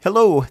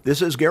Hello,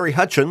 this is Gary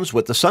Hutchins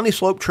with the Sunny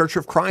Slope Church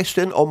of Christ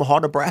in Omaha,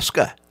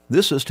 Nebraska.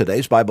 This is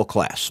today's Bible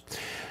class.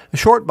 A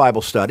short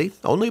Bible study,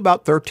 only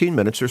about 13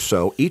 minutes or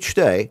so each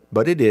day,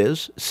 but it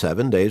is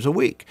 7 days a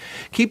week.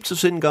 Keeps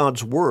us in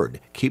God's Word,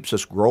 keeps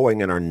us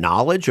growing in our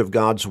knowledge of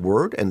God's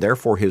Word and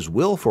therefore His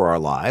will for our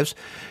lives,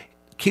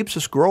 keeps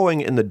us growing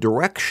in the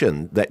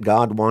direction that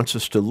God wants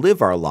us to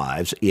live our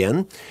lives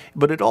in,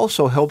 but it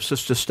also helps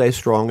us to stay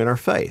strong in our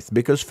faith,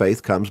 because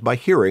faith comes by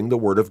hearing the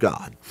Word of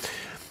God.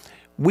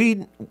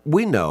 We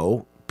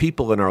know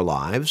people in our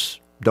lives,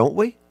 don't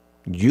we?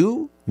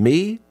 You,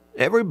 me,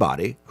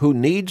 everybody who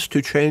needs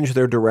to change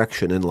their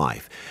direction in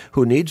life,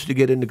 who needs to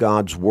get into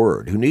God's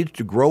Word, who needs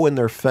to grow in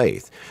their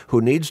faith,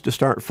 who needs to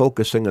start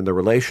focusing on the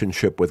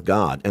relationship with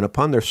God and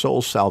upon their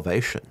soul's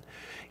salvation.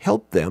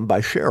 Help them by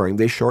sharing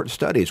these short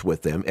studies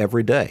with them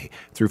every day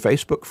through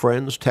Facebook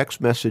friends, text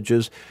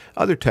messages,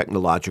 other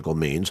technological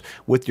means,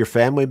 with your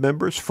family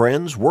members,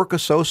 friends, work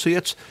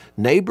associates,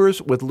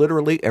 neighbors, with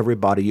literally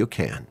everybody you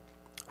can.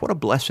 What a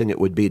blessing it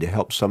would be to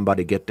help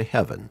somebody get to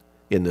heaven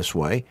in this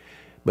way,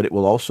 but it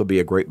will also be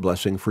a great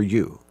blessing for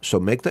you. So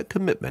make that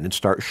commitment and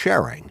start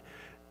sharing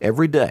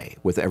every day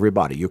with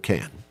everybody you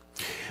can.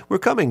 We're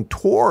coming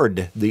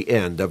toward the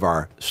end of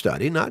our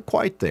study, not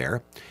quite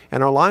there,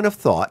 and our line of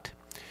thought,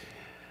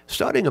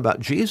 studying about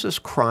Jesus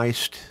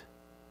Christ,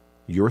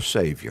 your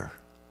Savior.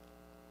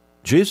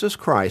 Jesus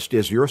Christ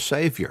is your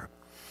Savior.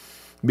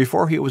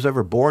 Before he was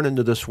ever born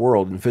into this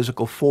world in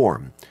physical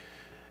form,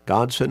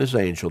 God sent his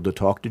angel to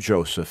talk to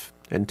Joseph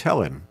and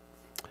tell him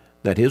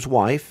that his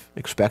wife,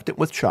 expectant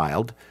with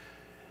child,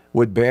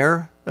 would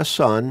bear a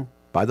son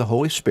by the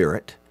Holy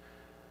Spirit,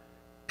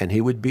 and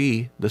he would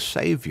be the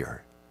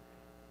Savior.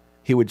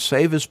 He would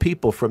save his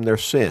people from their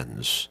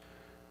sins.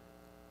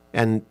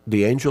 And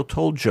the angel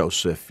told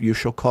Joseph, "You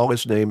shall call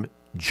his name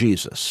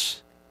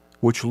Jesus,"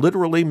 which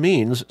literally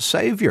means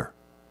Savior.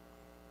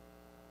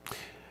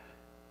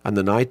 On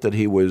the night that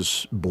he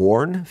was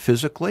born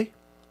physically,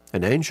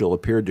 an angel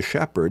appeared to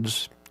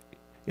shepherds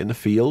in the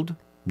field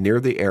near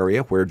the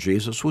area where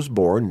Jesus was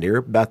born,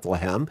 near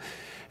Bethlehem,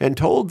 and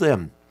told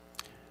them,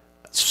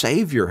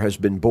 Savior has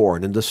been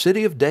born in the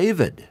city of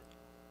David.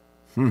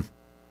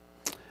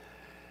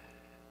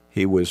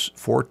 He was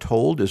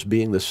foretold as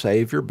being the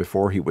Savior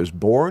before he was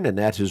born, and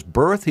at his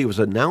birth he was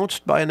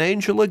announced by an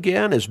angel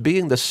again as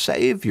being the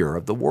Savior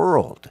of the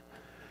world.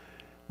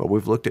 Well,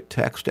 we've looked at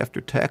text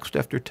after text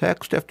after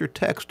text after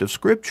text of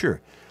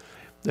Scripture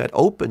that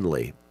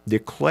openly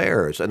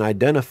declares and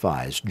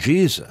identifies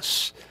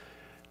Jesus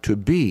to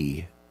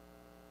be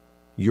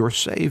your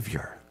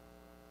Savior.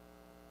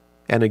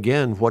 And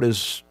again, what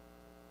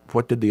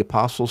did the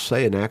apostles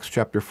say in Acts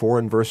chapter 4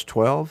 and verse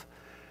 12?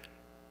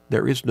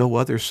 There is no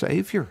other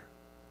Savior,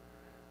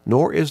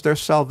 nor is there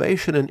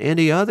salvation in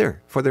any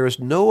other, for there is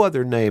no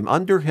other name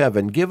under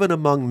heaven given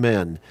among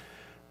men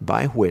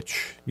by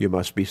which you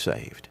must be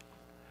saved.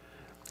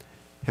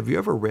 Have you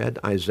ever read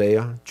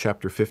Isaiah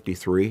chapter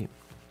 53?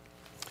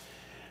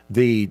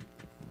 The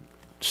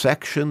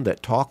section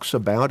that talks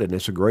about, and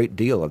it's a great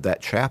deal of that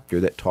chapter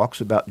that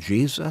talks about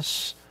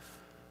Jesus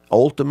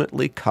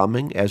ultimately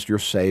coming as your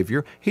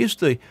Savior.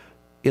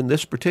 In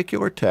this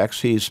particular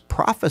text, he's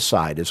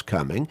prophesied as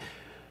coming.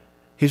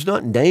 He's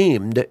not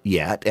named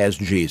yet as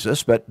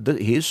Jesus, but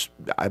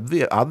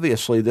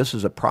obviously this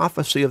is a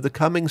prophecy of the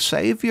coming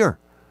Savior.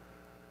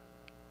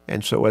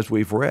 And so as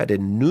we've read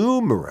in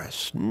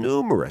numerous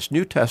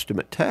New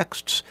Testament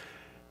texts,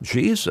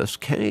 Jesus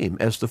came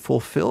as the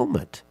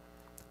fulfillment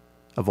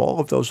of all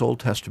of those Old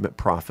Testament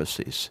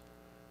prophecies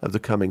of the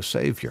coming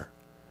Savior.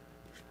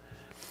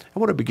 I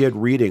want to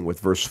begin reading with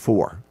verse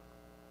 4.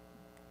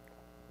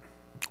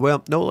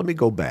 Well, no, let me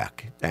go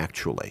back,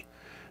 actually,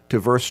 to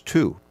verse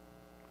 2.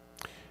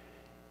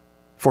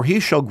 For he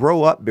shall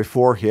grow up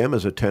before him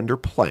as a tender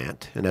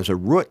plant, and as a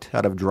root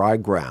out of dry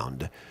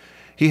ground.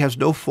 He has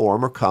no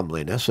form or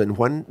comeliness, and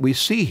when we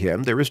see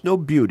him, there is no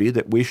beauty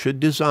that we should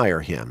desire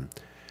him.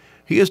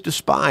 He is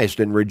despised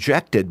and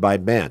rejected by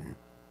men,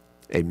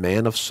 a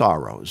man of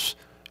sorrows,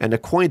 and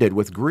acquainted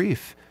with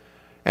grief.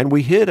 And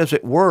we hid, as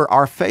it were,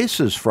 our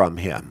faces from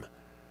him.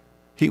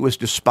 He was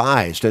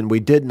despised, and we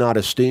did not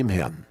esteem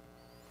him.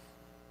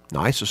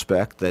 Now, I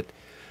suspect that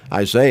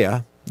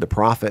Isaiah, the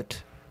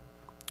prophet,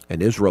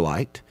 an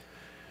Israelite,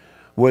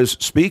 was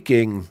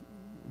speaking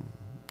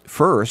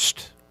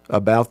first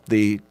about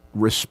the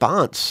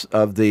response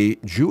of the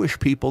Jewish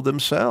people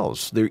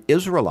themselves, the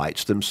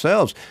Israelites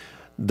themselves.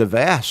 The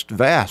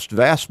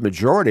vast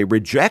majority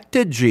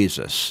rejected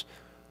Jesus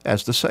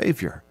as the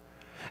Savior,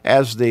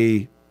 as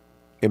the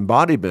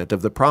embodiment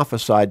of the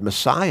prophesied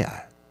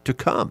Messiah to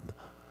come.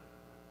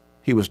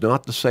 He was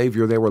not the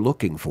Savior they were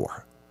looking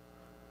for.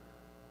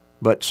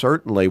 But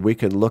certainly we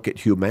can look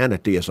at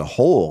humanity as a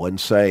whole and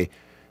say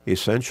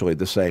essentially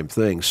the same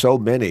thing. So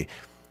many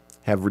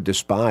have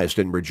despised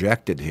and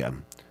rejected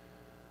him.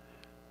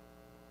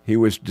 He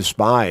was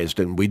despised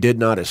and we did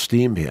not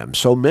esteem him.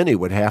 So many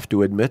would have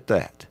to admit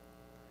that.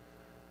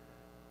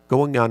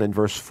 Going on in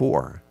verse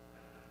 4,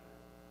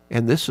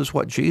 and this is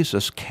what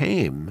Jesus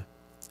came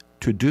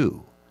to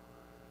do.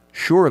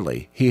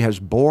 Surely he has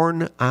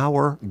borne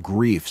our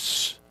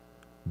griefs.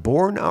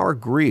 Borne our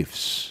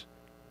griefs.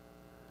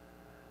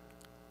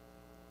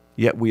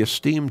 Yet we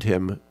esteemed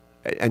him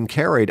and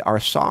carried our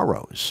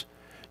sorrows.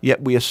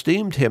 Yet we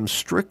esteemed him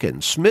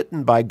stricken,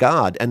 smitten by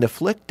God, and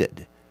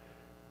afflicted.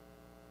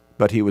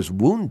 But he was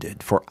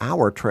wounded for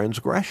our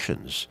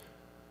transgressions,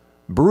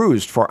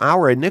 bruised for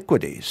our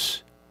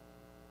iniquities.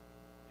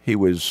 He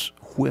was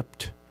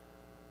whipped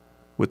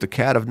with the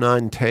cat of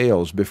nine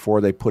tails before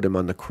they put him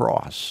on the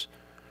cross.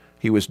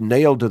 He was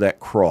nailed to that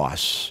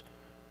cross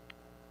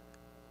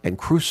and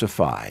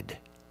crucified,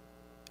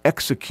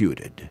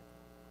 executed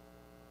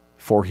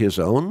for his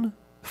own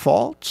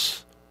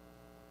faults?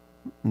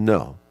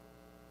 No,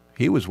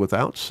 he was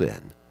without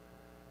sin.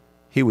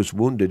 He was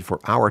wounded for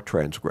our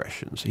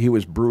transgressions. He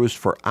was bruised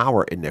for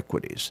our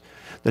iniquities.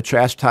 The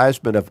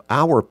chastisement of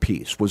our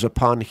peace was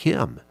upon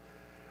him,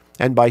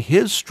 and by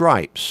his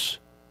stripes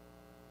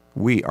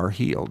we are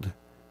healed.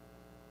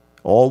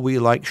 All we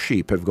like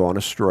sheep have gone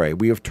astray.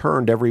 We have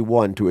turned every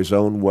one to his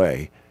own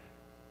way,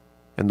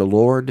 and the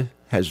Lord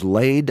has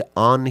laid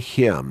on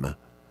him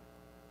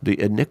the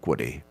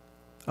iniquity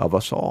of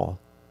us all.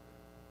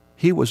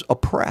 He was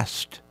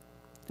oppressed,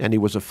 and he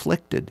was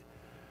afflicted,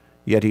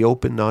 yet he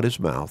opened not his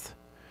mouth.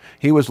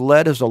 He was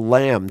led as a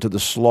lamb to the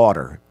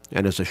slaughter,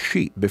 and as a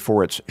sheep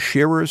before its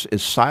shearers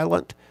is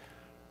silent,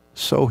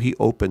 so he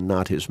opened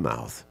not his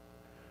mouth.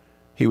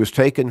 He was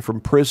taken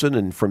from prison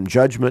and from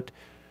judgment,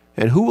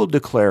 and who will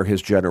declare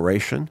his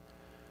generation?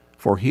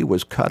 For he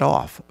was cut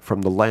off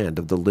from the land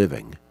of the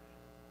living.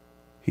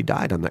 He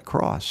died on that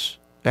cross,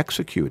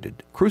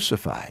 executed,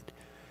 crucified.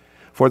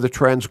 For the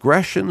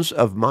transgressions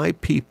of my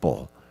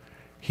people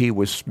he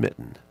was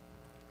smitten.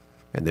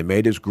 And they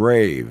made his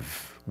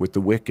grave with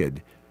the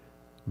wicked,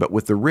 but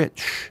with the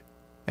rich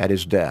at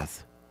his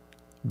death,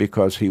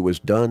 because he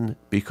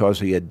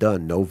had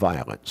done no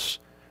violence,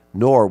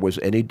 nor was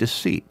any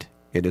deceit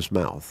in his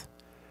mouth.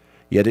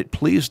 Yet it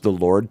pleased the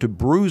Lord to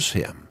bruise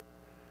him.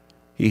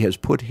 He has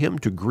put him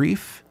to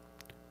grief.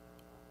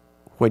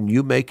 When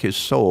you make his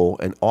soul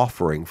an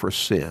offering for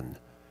sin,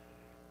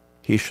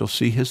 he shall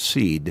see his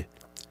seed,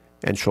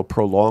 and shall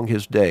prolong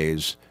his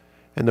days,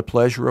 and the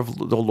pleasure of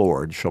the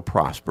Lord shall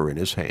prosper in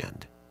his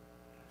hand.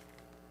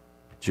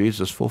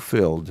 Jesus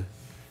fulfilled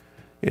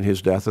in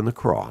his death on the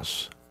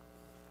cross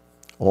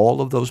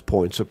all of those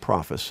points of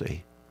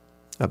prophecy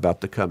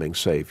about the coming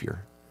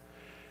Savior.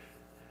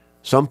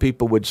 Some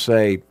people would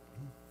say,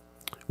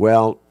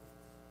 well,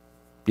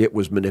 it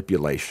was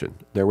manipulation.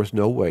 There was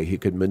no way he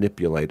could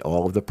manipulate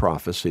all of the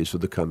prophecies of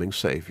the coming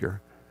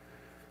Savior.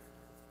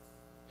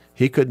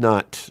 He could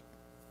not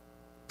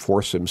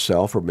force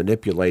himself or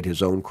manipulate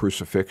his own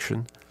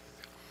crucifixion.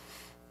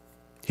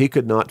 He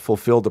could not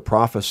fulfill the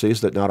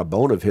prophecies that not a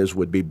bone of his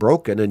would be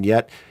broken, and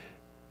yet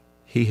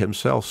he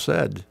himself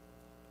said,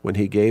 when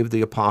he gave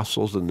the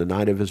apostles in the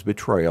night of his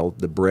betrayal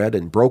the bread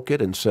and broke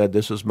it and said,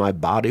 "This is my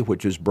body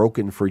which is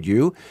broken for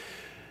you,"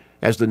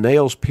 as the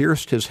nails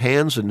pierced his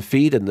hands and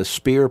feet and the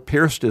spear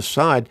pierced his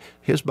side,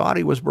 his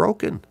body was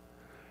broken.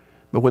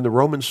 But when the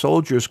Roman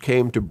soldiers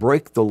came to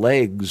break the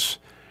legs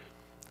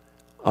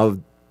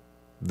of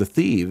the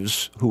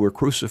thieves who were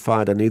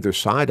crucified on either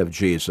side of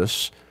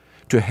Jesus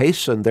to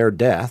hasten their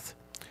death,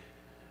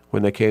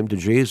 when they came to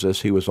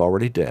Jesus, he was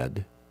already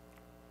dead,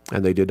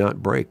 and they did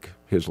not break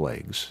his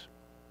legs.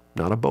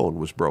 Not a bone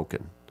was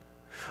broken.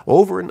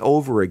 Over and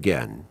over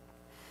again,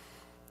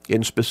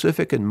 in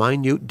specific and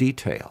minute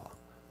detail,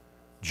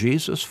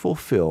 Jesus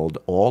fulfilled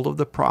all of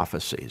the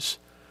prophecies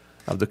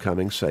of the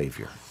coming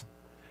Savior.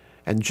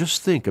 And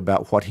just think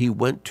about what he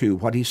went to,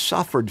 what he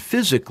suffered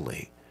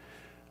physically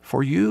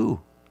for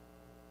you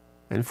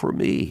and for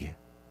me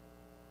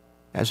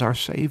as our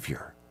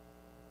Savior.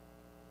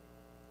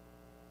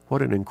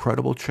 What an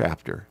incredible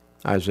chapter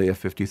Isaiah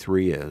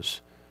 53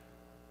 is,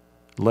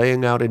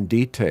 laying out in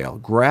detail,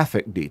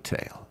 graphic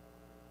detail,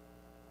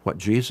 what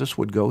Jesus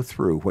would go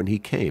through when he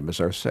came as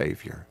our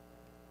Savior.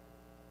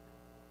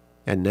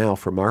 And now,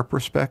 from our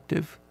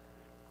perspective,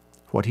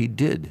 what he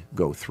did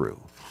go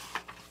through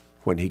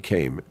when he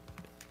came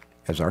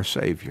as our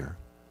Savior.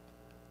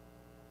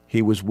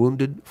 He was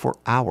wounded for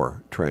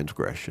our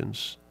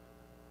transgressions.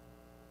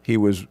 He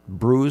was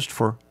bruised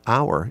for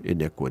our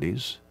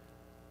iniquities.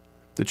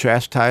 The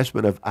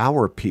chastisement of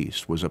our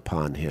peace was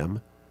upon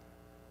him,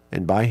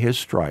 and by his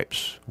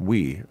stripes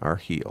we are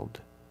healed.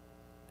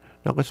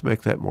 Now let's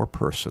make that more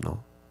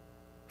personal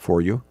for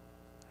you.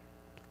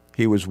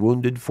 He was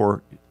wounded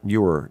for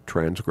your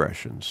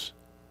transgressions.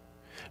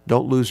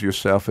 Don't lose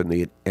yourself in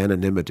the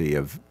anonymity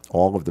of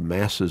all of the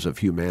masses of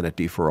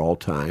humanity for all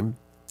time.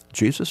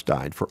 Jesus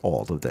died for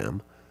all of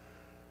them.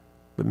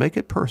 But make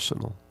it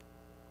personal.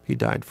 He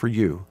died for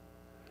you.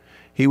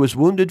 He was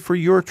wounded for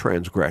your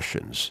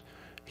transgressions.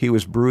 He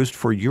was bruised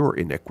for your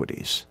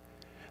iniquities.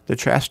 The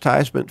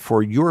chastisement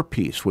for your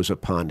peace was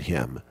upon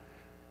him,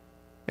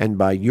 and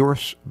by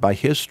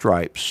his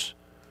stripes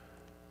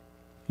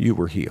you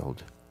were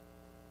healed,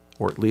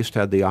 or at least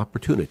had the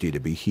opportunity to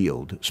be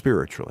healed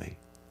spiritually.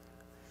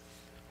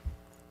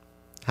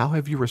 How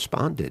have you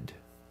responded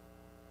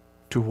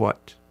to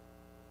what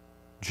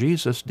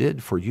Jesus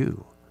did for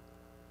you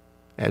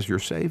as your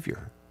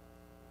Savior.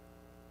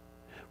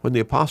 When the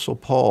Apostle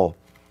Paul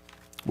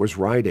was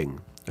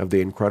writing of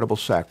the incredible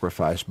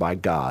sacrifice by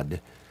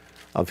God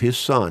of his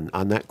Son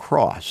on that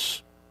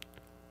cross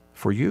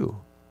for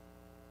you,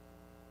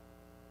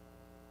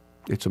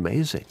 it's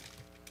amazing.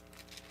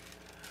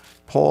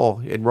 Paul,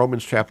 in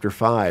Romans chapter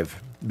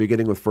 5,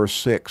 beginning with verse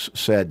 6,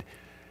 said,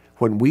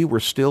 "When we were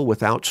still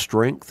without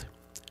strength,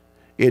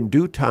 in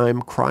due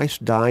time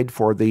Christ died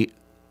for the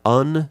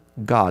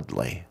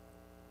ungodly,"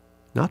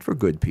 not for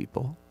good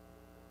people.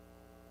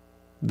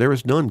 There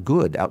is none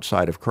good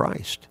outside of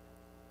Christ.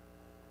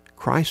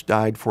 Christ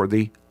died for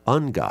the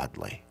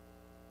ungodly.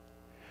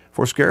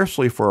 For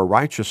scarcely for a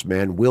righteous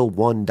man will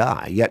one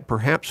die, yet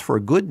perhaps for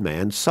a good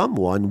man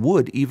someone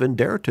would even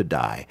dare to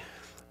die.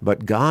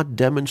 But God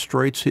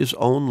demonstrates his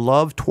own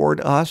love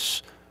toward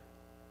us,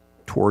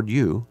 toward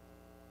you,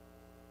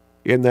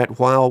 in that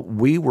while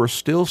we were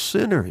still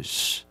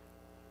sinners,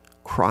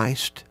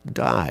 Christ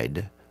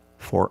died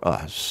for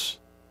us.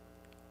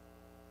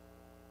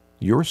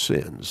 Your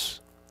sins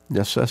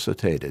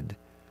necessitated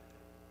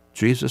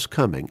Jesus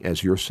coming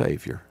as your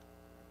Savior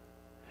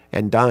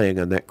and dying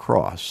on that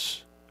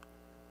cross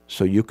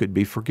so you could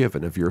be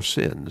forgiven of your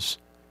sins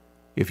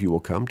if you will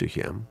come to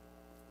him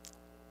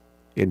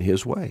in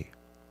his way.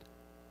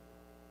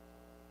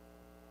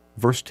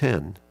 Verse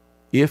 10,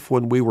 "If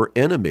when we were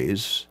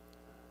enemies,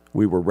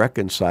 we were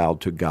reconciled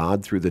to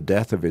God through the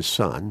death of his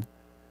Son,"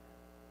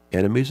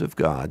 enemies of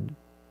God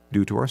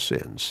due to our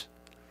sins,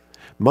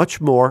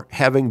 "much more,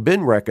 having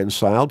been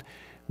reconciled,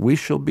 we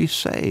shall be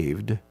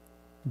saved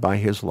by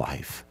his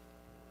life."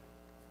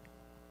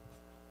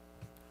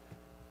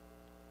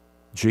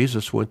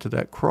 Jesus went to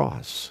that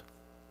cross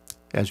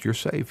as your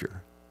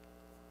Savior.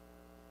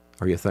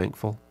 Are you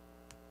thankful?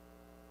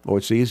 Oh,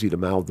 it's easy to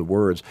mouth the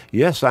words,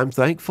 "Yes, I'm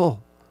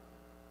thankful.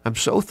 I'm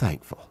so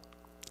thankful."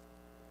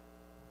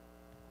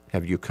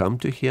 Have you come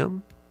to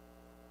him?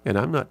 And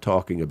I'm not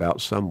talking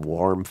about some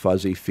warm,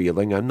 fuzzy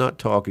feeling. I'm not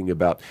talking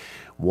about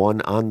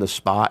one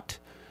on-the-spot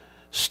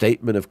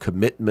statement of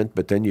commitment,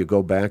 but then you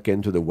go back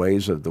into the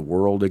ways of the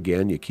world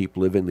again. You keep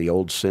living the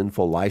old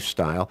sinful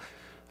lifestyle.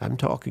 I'm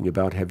talking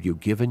about, have you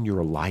given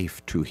your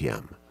life to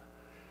him?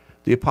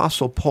 The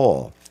Apostle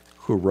Paul,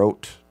 who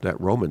wrote that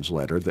Romans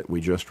letter that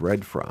we just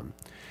read from,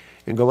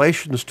 in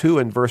Galatians 2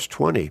 and verse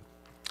 20,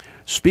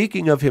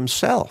 speaking of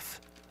himself,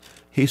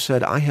 he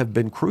said, "I have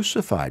been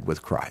crucified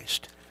with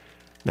Christ."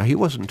 Now, he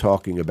wasn't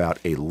talking about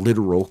a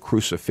literal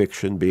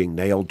crucifixion being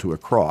nailed to a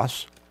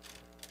cross.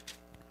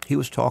 He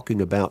was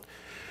talking about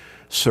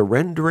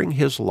surrendering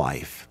his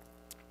life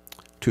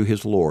to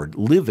his Lord,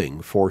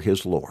 living for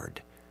his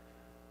Lord,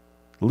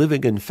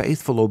 living in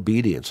faithful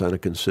obedience on a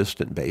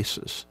consistent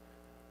basis.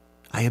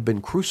 "I have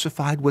been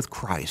crucified with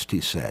Christ," he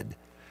said.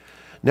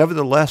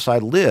 "Nevertheless, I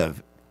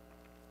live.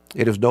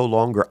 It is no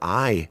longer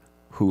I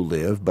who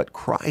live, but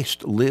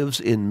Christ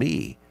lives in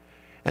me.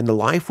 And the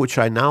life which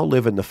I now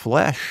live in the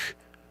flesh,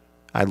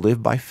 I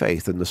live by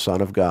faith in the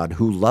Son of God,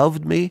 who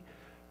loved me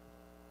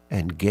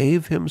and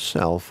gave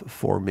himself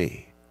for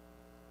me."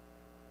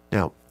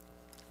 Now,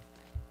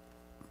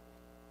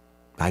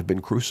 I've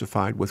been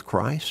crucified with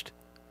Christ,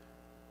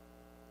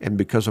 and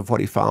because of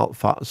what he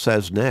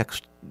says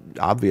next,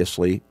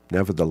 obviously,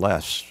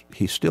 nevertheless,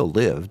 he still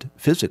lived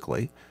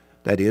physically.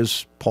 That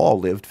is, Paul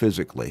lived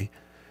physically.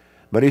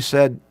 But he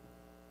said,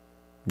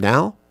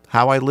 now,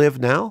 how I live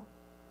now,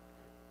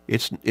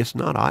 it's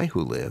not I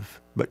who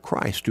live, but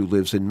Christ who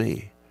lives in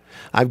me.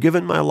 I've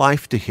given my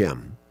life to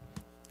him,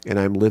 and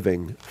I'm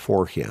living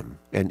for him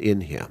and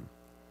in him.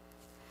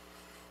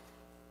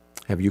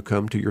 Have you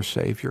come to your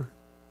Savior,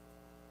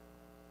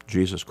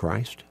 Jesus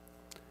Christ?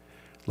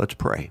 Let's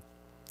pray.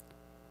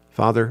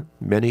 Father,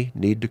 many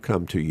need to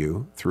come to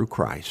you through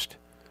Christ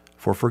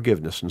for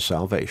forgiveness and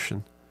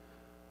salvation.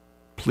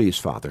 Please,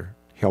 Father,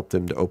 help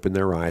them to open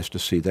their eyes to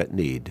see that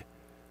need,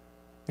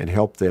 and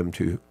help them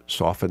to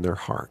soften their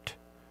heart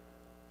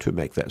to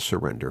make that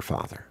surrender,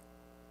 Father.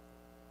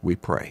 We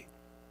pray.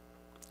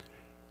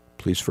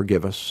 Please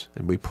forgive us,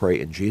 and we pray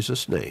in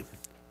Jesus' name.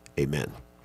 Amen.